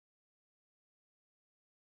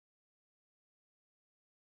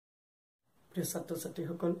প্ৰিয় ছাত্ৰ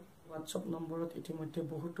ছাত্ৰীসকল হোৱাটছআপ নম্বৰত ইতিমধ্যে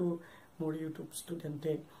বহুতো মোৰ ইউটিউব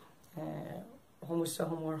ষ্টুডেণ্টে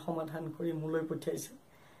সমস্যাসমূহৰ সমাধান কৰি মোলৈ পঠিয়াইছে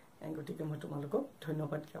গতিকে মই তোমালোকক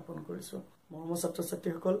ধন্যবাদ জ্ঞাপন কৰিছোঁ মৰমৰ ছাত্ৰ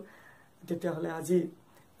ছাত্ৰীসকল তেতিয়াহ'লে আজি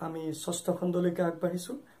আমি ষষ্ঠ খণ্ডলৈকে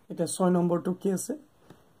আগবাঢ়িছোঁ এতিয়া 6 নম্বৰটো কি আছে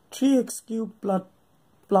 3x³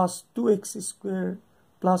 plus 2x²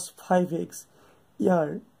 plus 5x year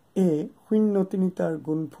a 0 তাৰ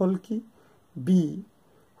গুণফল কি b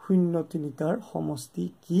 0 তাৰ সমষ্টি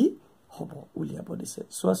কি হ'ব উলিয়াব দিছে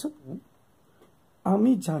চোৱাচোন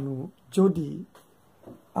আমি জানো যদি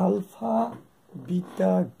ULFA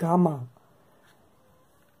beta gamma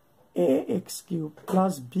ax³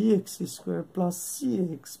 plus bx² plus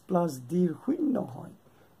cx plus d 0 হয়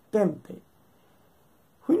তেন্তে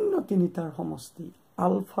 0 তাৰ সমষ্টি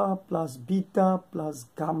alpha plus beta plus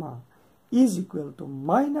gamma is equal to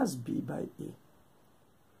minus b by a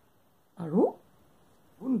আৰু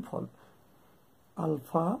গুণফল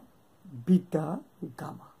alpha beta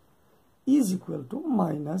gamma is equal to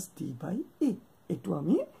minus d by a এটো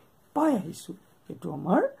আমি পাই আহিছো এটো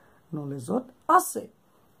আমাৰ নলেজত আছে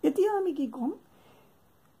এতিয়া আমি কি কম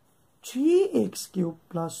 3x³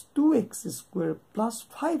 plus 2x² plus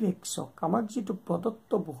 5x আমাক যেটো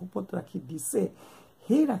প্ৰদত্ত বহুপদ ৰাখি দিছে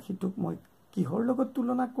সেই ৰাখিটোক মই কিহৰ লগত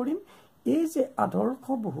তুলনা কৰিম এই যে আদৰ্শ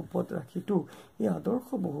বহুপদ ৰাখিটো এই আদৰ্শ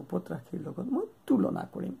বহুপদ ৰাখিৰ লগত মই তুলনা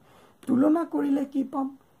কৰিম তুলনা কৰিলে কি পাম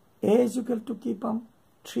a = কি পাম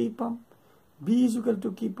 3 পাম b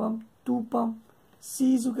 = কি পাম 2 পাম c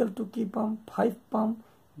 = কি পাম 5 পাম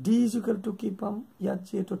d = কি পাম ইয়াত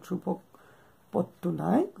যেটো ধ্ৰুৱক পদটো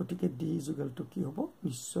নাই গতিকে d = কি হ'ব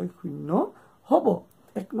নিশ্চয় 0 হ'ব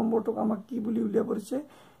এক নম্বৰটো আমাক কি বুলি উলিয়াব দিছে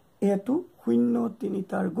এটো 0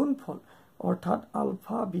 তাৰ গুণফল অৰ্থাৎ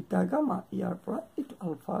আলফা বিটা গামা ইয়াৰ পৰা এটো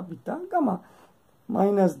ULFA beta gamma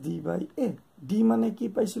minus d by a d মানে কি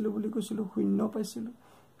পাইছিলো বুলি কৈছিলো 0 পাইছিলো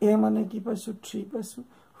a মানে কি পাইছো 3 পাইছো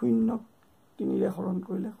 0 3 ৰে হৰণ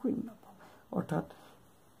কৰিলে 0 পাম অৰ্থাৎ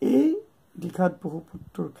এই দ্বিঘাত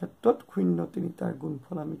বহুপদৰ ক্ষেত্ৰত 0 তাৰ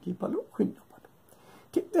গুণফল আমি কি পালো 0 পালো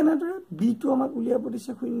ঠিক তেনেদৰে b টো আমাক উলিয়াব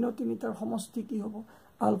দিছে 0 তাৰ সমষ্টি কি হ'ব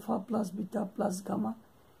ULFA plus beta plus gamma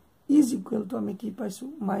is equal to আমি কি পাইছো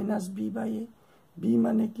minus b by a b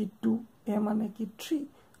মানে কি 2 a মানে কি 3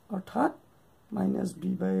 অৰ্থাৎ minus b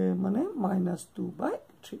by a মানে minus 2 by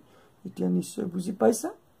 3 এতিয়া নিশ্চয় বুজি পাইছা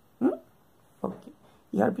ওকে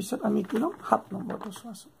ইয়াৰ পিছত আমি কি লম 7 নম্বৰটো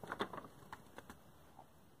চোৱাছো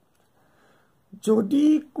যদি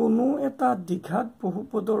কোনো এটা দ্বিঘাত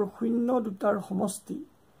বহুপদৰ 0 দুটাৰ সমষ্টি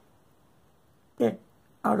 1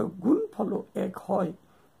 আৰু গুণফল 1 হয়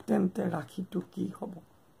তেন্তে ৰাখিটো কি হ'ব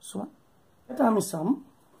সোৱা এটা আমি চাম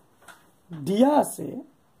দিয়া আছে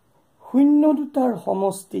 0 দুটাৰ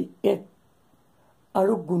সমষ্টি 1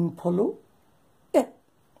 আৰু গুণফল 1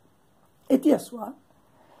 এতিয়া সোৱা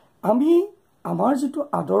আমি আমাৰ যেটো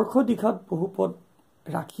আদৰ্শ দ্বিঘাত বহুপদ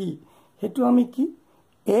ৰাখি হেতু আমি কি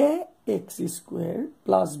ax²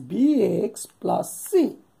 plus bx plus c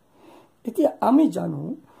এতিয়া আমি জানো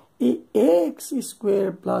এই ax²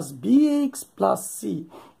 plus bx plus c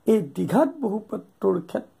এই দ্বিঘাত বহুপদৰ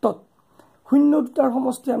ক্ষেত্ৰত 0 দুটাৰ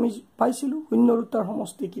সমষ্টি আমি পাইছিলো 0 দুটাৰ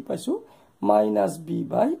সমষ্টি কি পাইছো minus b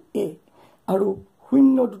by a আৰু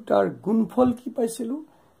 0 দুটাৰ গুণফল কি পাইছিলো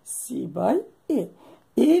c by a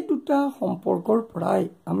এই দুটা সম্পৰ্কৰ পৰাই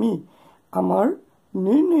আমি আমাৰ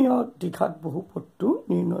নিৰ্ণয় দ্বিঘাত বহুপদটো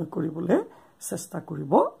নিৰ্ণয় কৰিবলৈ চেষ্টা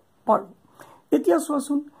কৰিব পাৰো এতিয়া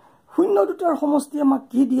চোৱাচোন 0 দুটাৰ সমষ্টি আমাক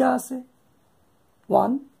কি দিয়া আছে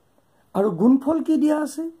 1 আৰু গুণফল কি দিয়া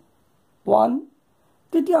আছে 1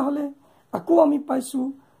 তেতিয়া হলে আকৌ আমি পাইছো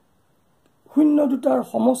 0 দুটাৰ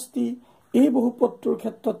সমষ্টি এই বহুপদটোৰ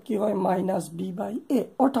ক্ষেত্ৰত কি হয় minus b by a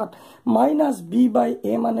অৰ্থাৎ minus b by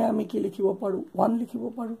a মানে আমি কি লিখিব পাৰো 1 লিখিব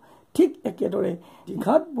পাৰো ঠিক একেদৰে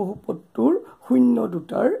দ্বিঘাত বহুপদটোৰ 0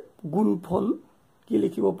 দুটাৰ গুণফল কি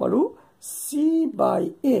লিখিব পাৰো c by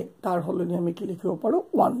a তাৰ হলনি আমি কি লিখিব পাৰো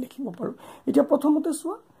 1 লিখিব পাৰো এতিয়া প্ৰথমতে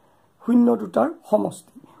চোৱা 0 দুটাৰ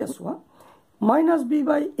সমষ্টি চোৱা minus b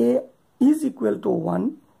by a is equal to 1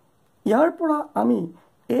 ইয়াৰ পৰা আমি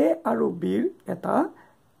a আৰু b ৰ এটা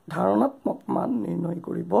ধাৰণাত্মক মান নিৰ্ণয়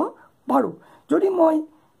কৰিব পাৰো যদি মই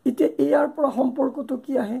ইতে a ৰ পৰা সম্পৰ্কটো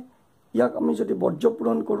কি আহে ইয়াক আমি যদি বৰ্জ্য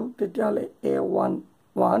পূৰণ কৰো তেতিয়া হলে a1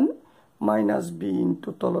 1 minus b into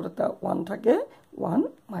তলত এটা 1 থাকে 1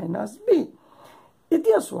 minus b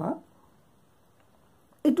এতিয়া চোৱা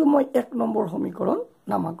এটো মই 1 নম্বৰ সমীকৰণ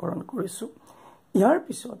নামাকৰণ কৰিছো ইয়াৰ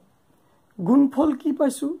পিছত গুণফল কি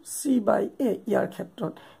পাইছো c by a ইয়াৰ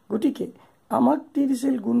ক্ষেত্ৰত গতিকে আমাক কি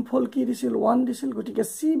দিছিল গুণফল কি দিছিল 1 দিছিল গতিকে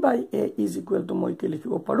c by a is equal to মই কি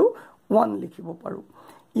লিখিব পাৰো 1 লিখিব পাৰো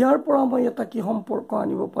ইয়াৰ পৰা মই এটা কি সম্পৰ্ক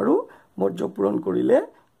আনিব পাৰো বৰ্জ্য পূৰণ কৰিলে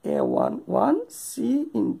a1 1 c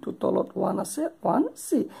ইনটু তলত 1 আছে 1 c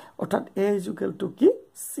অৰ্থাৎ a is equal to কি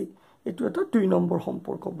c এটো এটা 2 নম্বৰ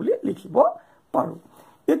সম্পৰ্ক বুলি লিখিব পাৰো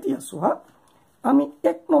এতিয়া চোৱা আমি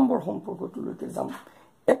 1 নম্বৰ সম্পৰ্কটোলৈকে যাম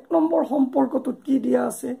 1 নম্বৰ সম্পৰ্কটোত কি দিয়া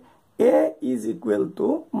আছে a is equal to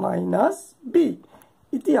minus b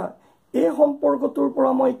এতিয়া এই সম্পৰ্কটোৰ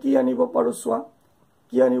পৰা মই কি আনিব পাৰো চোৱা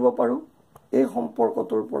কি আনিব পাৰো এই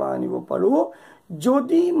সম্পৰ্কটোৰ পৰা আনিব পাৰো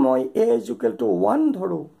যদি মই a is equal to 1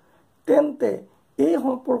 ধৰো তেন্তে এই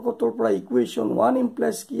সম্পৰ্কটোৰ পৰা ইকুৱেচন 1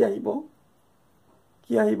 ইমপ্লাইজ কি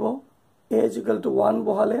আহিব a is equal to 1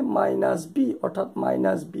 বহালে minus b অৰ্থাৎ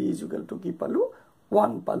minus b is equal to কি পালো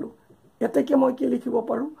 1 পালো এতেকে মই কি লিখিব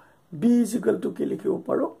পাৰো b is equal to কি লিখিব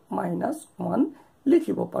পাৰো minus 1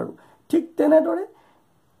 লিখিব পাৰো ঠিক তেনেদৰে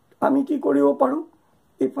আমি কি কৰিব পাৰো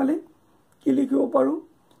এফালে কি লিখিব পাৰো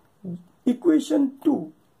ইকুৱেচন 2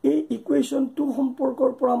 এই ইকুৱেচন 2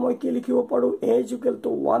 সম্পৰ্কৰ পৰা মই কি লিখিব পাৰো a is equal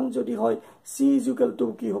to 1 যদি হয় c is equal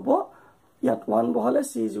to কি হ'ব ইয়াত 1 বহালে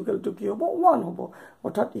c is equal to কি হ'ব 1 হ'ব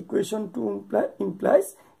অৰ্থাৎ ইকুৱেচন 2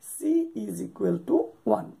 implies c is equal to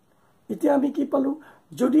 1 এতিয়া আমি কি পালো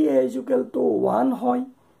যদি a is equal to 1 হয়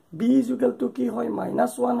b is equal to কি হয়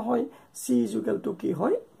 -1 হয় c is equal to কি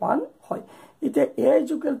হয় 1 হয় এতিয়া a is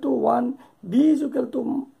equal to 1 b is equal to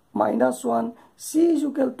 -1 c is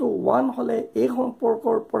equal to 1 হলে এই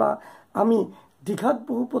সম্পৰ্কৰ পৰা আমি দ্বিঘাত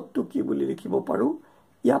বহুপদটো কি বুলি লিখিব পাৰো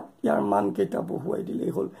ইয়াৰ মান কেটা বহুৱাই দিলে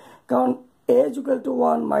হল কাৰণ a is equal to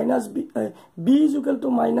 1 minus b is equal to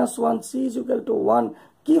 -1 c is equal to 1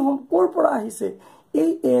 কি কৰ পৰা আহিছে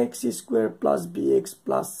এই ax square plus bx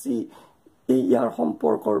plus c এই ইয়াৰ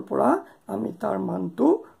সম্পৰ্কৰ পৰা আমি তাৰ মানটো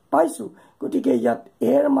পাইছো গতিকে ইয়াত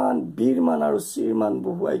a ৰ মান b ৰ মান আৰু c ৰ মান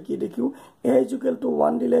বহুৱাই কি দেখিও a is equal to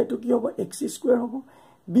 1 দিলে এটো কি হ'ব x square হ'ব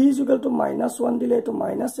b is equal to -1 দিলে এটো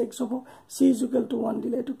 -x হ'ব c is equal to 1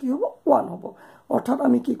 দিলে এটো কি হ'ব 1 হ'ব অৰ্থাৎ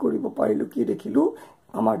আমি কি কৰিব পাৰিলো কি দেখিলো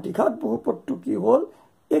আমাৰ দ্বিঘাত বহুপদটো কি হ'ল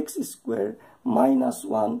x square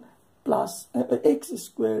 -1 plus x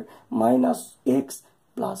square minus x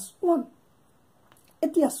plus 1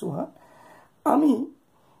 এতিয়া চোৱা আমি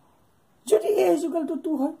যদি a is equal to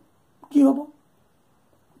 2 হয় কি হ'ব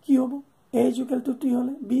a is equal to 3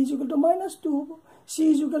 হলে b is equal to -2 হ'ব c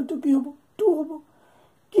is equal to কি হ'ব 2 হ'ব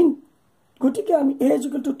কিন্তু গতিকে আমি a is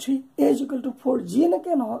equal to 3 a is equal to 4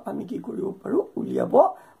 যেনেকে নহয় আমি কি কৰিব পাৰো উলিয়াব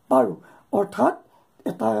পাৰো অৰ্থাৎ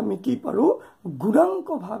এটা আমি কি পাৰো গুণাঙ্ক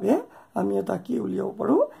ভাবে আমি এটা কি উলিয়াব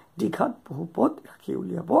পাৰো দ্বিঘাত বহুপদ ৰাখি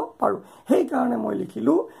উলিয়াব পাৰো সেই কাৰণে মই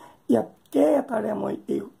লিখিলো ইয়াত k এটাৰে মই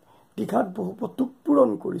এই দ্বিঘাত বহুপদটো পূৰণ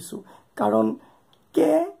কৰিছো কাৰণ k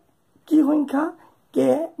কি সংখ্যা k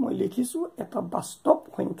মই লিখিছো এটা বাস্তৱ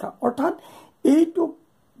সংখ্যা অৰ্থাৎ এইটো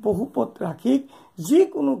বহুপদ ৰাখি যি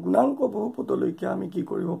কোনো গুণাঙ্ক বহুপদলৈকে আমি কি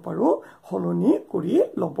কৰিব পাৰো হলনি কৰি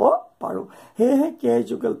লব পাৰো হেহে k is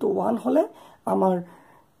equal to 1 হলে আমাৰ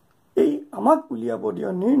এই আমাক উলিয়াব দিয়া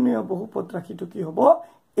নিৰ্ণয় বহুপদ ৰাখিটো কি হ'ব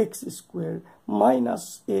x square minus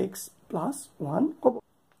x plus 1 হ'ব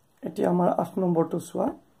এতিয়া আমাৰ 8 নম্বৰটো চোৱা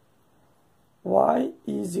y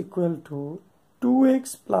is equal to 2x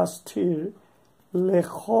plus 3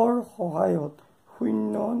 লেখৰ সহায়ত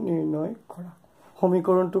শূন্য নিৰ্ণয় কৰা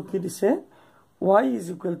সমীকৰণটো কি দিছে y is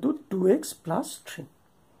equal to 2x plus 3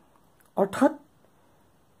 অৰ্থাৎ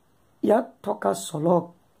ইয়াত থকা চলক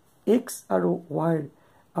x আৰু y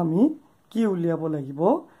আমি কি উলিয়াব লাগিব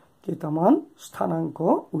কেইটামান স্থানাঙ্ক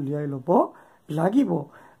উলিয়াই লব লাগিব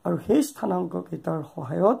আৰু সেই স্থানাঙ্ক কেইটাৰ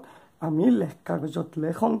সহায়ত আমি লেখ কাগজত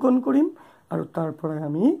লেখ অঙ্কন কৰিম আৰু তাৰ পৰা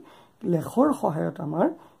আমি লেখৰ সহায়ত আমাৰ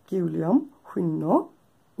কি উলিয়াম শূন্য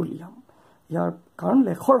উলিয়াম ইয়াৰ কাৰণ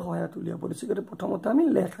লেখৰ সহায়ত উলিয়াব দিছে গতে প্ৰথমতে আমি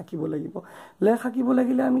লেখ আঁকিব লাগিব লেখ আঁকিব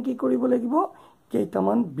লাগিলে আমি কি কৰিব লাগিব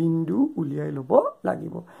কেইটামান বিন্দু উলিয়াই লব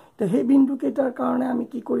লাগিব তে সেই বিন্দু কেইটাৰ কাৰণে আমি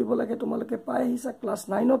কি কৰিব লাগে তোমালোকে পাই আহিছা ক্লাস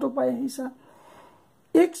 9 তো পাই আহিছা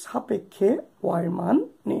x সাপেক্ষে y মান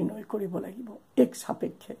নিৰ্ণয় কৰিব লাগিব x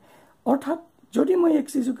সাপেক্ষে অৰ্থাৎ যদি মই x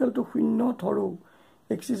is equal to 0 ধৰো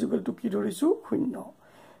x is equal to কি ধৰিছো 0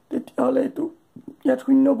 তেতিয়াহলে এটো ইয়াত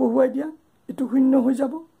 0 বহুৱাই দিয়া এটো 0 হৈ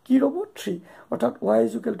যাব কি ৰব 3 অৰ্থাৎ y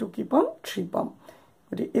is equal to কি পাম 3 পাম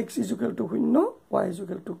গতি x is equal to 0 y is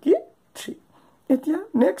equal to কি 3 এতিয়া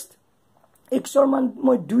নেক্সট x ৰ মান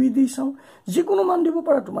মই 2 দি চাও যি কোনো মান দিব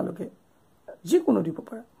পাৰা তোমালোকে যি কোনো দিব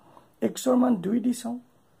পাৰা x ৰ মান 2 দি চাও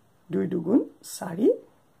 2 দুগুণ 4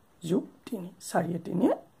 যোগ 3 4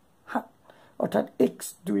 3 7 অৰ্থাৎ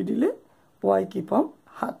x 2 দিলে y কি পাম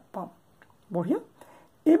 7 পাম বঢ়িয়া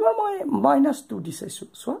এবাৰ মই -2 দি চাইছো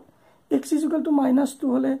so x is equal to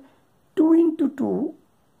 -2 হলে 2 into 2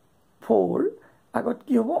 4 আগত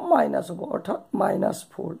কি হ'ব মাইনাস হ'ব অৰ্থাৎ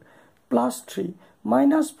 -4 plus 3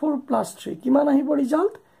 -4 plus 3 কিমান আহিব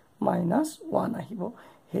ৰিজাল্ট -1 আহিব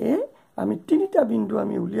হে আমি তিনিটা বিন্দু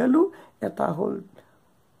আমি উলিয়ালো এটা হল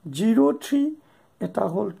 0 3 এটা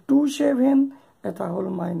হল 2 7 এটা হল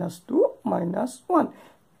 -2 -1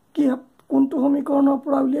 কি কোনটো সমীকৰণৰ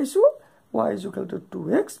পৰা উলিয়াইছো y =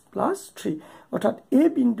 2x + 3 অৰ্থাৎ এই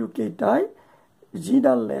বিন্দু কেইটাই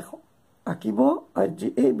যিডাল লেখ আঁকিব আৰু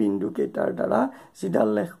এই বিন্দু কেইটাৰ দ্বাৰা যিডাল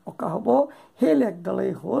লেখ অঁকা হ'ব সেই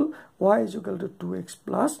লেখডালেই হ'ল y = 2x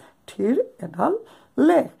 + 3 এডাল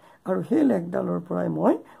লেখ আৰু সেই লেখডালৰ পৰাই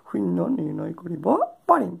মই শূন্য নিৰ্ণয় কৰিব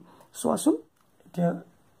পাৰিম চোৱাচোন এতিয়া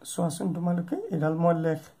চোৱাচোন তোমালোকে এডাল মই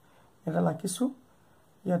লেখ এডাল আঁকিছো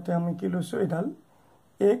ইয়াতে আমি কি লৈছো এডাল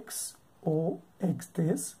x o x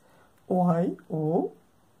dash y o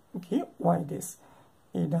কি y dash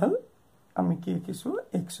এডাল আমি কি কিছু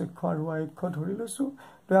x অক্ষ আৰু y অক্ষ ধৰি লৈছো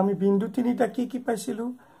তো আমি বিন্দু তিনিটা কি পাইছিলো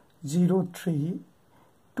 0 3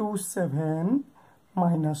 2 7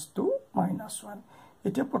 -2 -1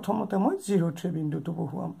 এতিয়া প্ৰথমতে মই 0 3 বিন্দুটো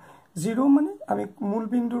বহুৱাম 0 মানে আমি মূল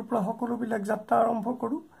বিন্দুৰ পৰা সকলো বিলাক যাত্ৰা আৰম্ভ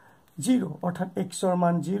কৰো 0 অৰ্থাৎ x ৰ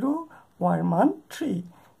মান 0 y ৰ মান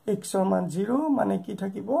 3 x ৰ মান 0 মানে কি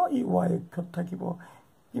থাকিব ই y অক্ষত থাকিব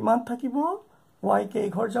কিমান থাকিব y কেই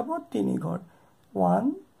ঘৰ যাব 3 ঘৰ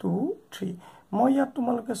 1 2 3 মই ইয়াত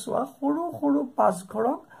তোমালোকে চোৱা সৰু সৰু 5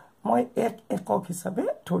 ঘৰক মই এক একক হিচাপে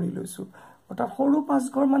ধৰি লৈছো অৰ্থাৎ সৰু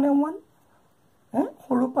 5 ঘৰ মানে 1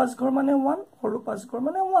 সৰু 5 ঘৰ মানে 1 সৰু 5 ঘৰ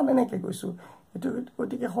মানে 1 এনেকৈ কৈছো এটো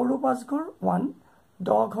গতিকে সৰু 5 ঘৰ 1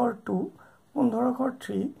 10 ঘৰ 2 15 ঘৰ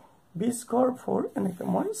 3 20 ঘৰ 4 এনেকৈ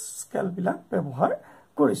মই স্কেল বিলাক ব্যৱহাৰ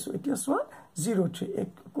কৰিছো এতিয়া চোৱা 0 3 এক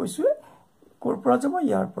কৈছো কোৰ পৰা যাব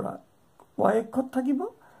ইয়াৰ পৰা y অক্ষত থাকিব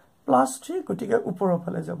 +3 গতিকে ওপৰৰ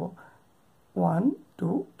ফালে যাব 1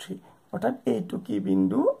 2 3 অৰ্থাৎ এইটো কি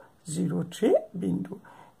বিন্দু 0 3 বিন্দু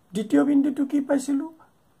দ্বিতীয় বিন্দুটো কি পাইছিলো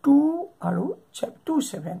 2 আৰু 2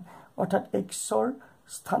 7 অৰ্থাৎ x ৰ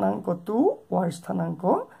স্থানাঙ্ক 2 y স্থানাঙ্ক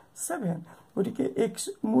 7 গতিকে x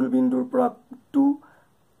মূল বিন্দুৰ পৰা 2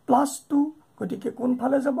 +2 গতিকে কোন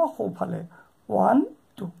ফালে যাব সো ফালে 1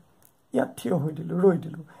 2 ইয়াত থিয় হৈ দিলো ৰৈ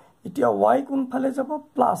দিলো এতিয়া y কোন ফালে যাব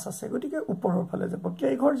প্লাস আছে গতিকে ওপৰৰ ফালে যাব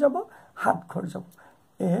কেই ঘৰ যাব 7 ঘৰ যাব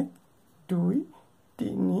 1 2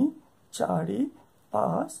 3 4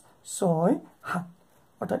 5 6 7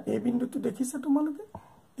 অৰ্থাৎ এই বিন্দুটো দেখিছা তোমালোকে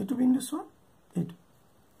এইটো বিন্দু চোৱা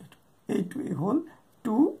এইটো হ'ল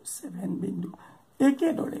 2 7 বিন্দু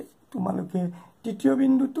একেদৰে তোমালোকে তৃতীয়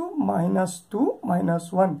বিন্দুটো -2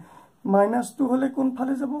 -1 -2 হলে কোন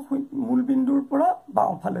ফালে যাব মূল বিন্দুৰ পৰা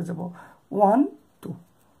বাও ফালে যাব 1 2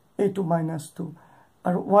 এইটো -2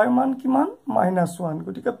 আৰু y মান কিমান -1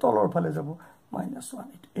 গতিকে তলৰ ফালে যাব -1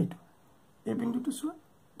 এইটো এই বিন্দুটো চোৱা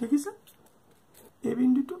দেখিছা এই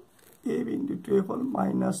বিন্দুটো হ'ল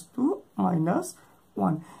 -2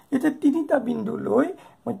 -1 এটা তিনিটা বিন্দু লৈ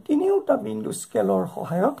মই তিনিওটা বিন্দু স্কেলৰ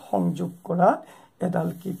সহায়ত সংযোগ কৰা এডাল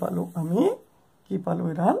কি পালো আমি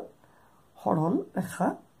এডাল সৰল ৰেখা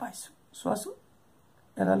পাইছো চোৱাচোন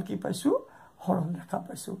এডাল কি পাইছো সৰল ৰেখা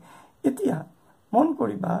পাইছো এতিয়া মন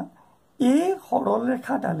কৰিবা এই সৰল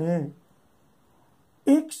ৰেখাডালে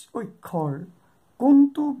x অক্ষৰ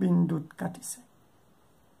কোনটো বিন্দুত কাটিছে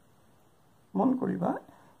মন কৰিবা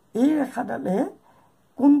এই ৰেখাডালে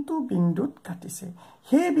কোনটো বিন্দুত কাটিছে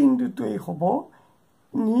সেই বিন্দুটোই হ'ব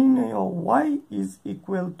নিৰ্ণয় y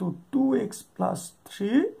 = 2x +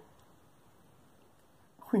 3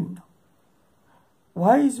 শূন্য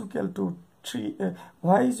y =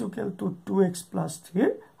 2x + 3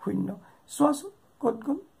 শূন্য চোৱাচোন কত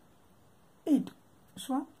গল এইটো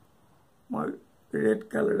চোৱা মই ৰেড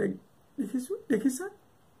কালাৰে দেখিছা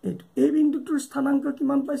এইটো এই বিন্দুটোৰ স্থানাঙ্ক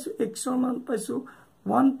কিমান পাইছো x ৰ মান পাইছো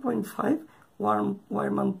 1.5 y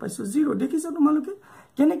মান পাইছো 0 দেখিছা তোমালোকে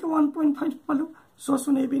কেনেকৈ 1.5 পালো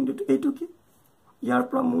চোৱাচোন এই বিন্দুটো এইটো কি ইয়াৰ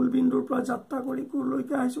পৰা মূল বিন্দুৰ পৰা যাত্ৰা কৰি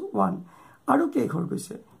কোলৈকে আহিছো 1 আৰু কেই ঘৰ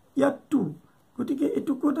গৈছে ইয়াত 2 গতিকে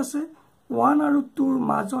এটো ক'ত আছে 1 আৰু 2 ৰ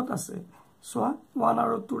মাজত আছে সোয়া 1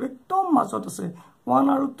 আৰু 2 ৰ একদম মাজত আছে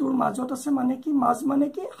 1 আৰু 2 ৰ মাজত আছে মানে কি মাজ মানে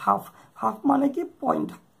কি হাফ হাফ মানে কি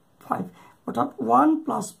 0.5 অৰ্থাৎ 1 +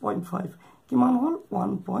 0.5 কিমান হল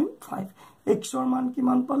 1.5 x ৰ মান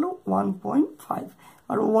কিমান পালো 1.5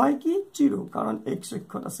 আৰু y কি 0 কাৰণ x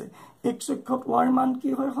অক্ষত আছে x অক্ষত y ৰ মান কি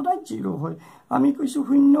হয় সদায় 0 হয় আমি কৈছো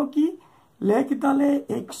শূন্য কি লেখডালে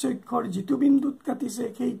x অক্ষৰ যিটো বিন্দুত কাটিছে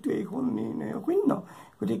সেইটোই হল নিৰ্ণয় শূন্য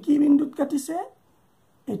গতি কি বিন্দুত কাটিছে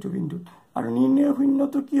এইটো বিন্দুত আৰু নিৰ্ণয়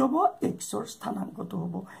শূন্যটো কি হ'ব x ৰ স্থানাঙ্কটো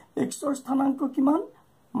হ'ব x ৰ স্থানাঙ্ক কিমান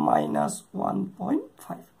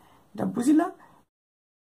 -1.5 এটা বুজিলা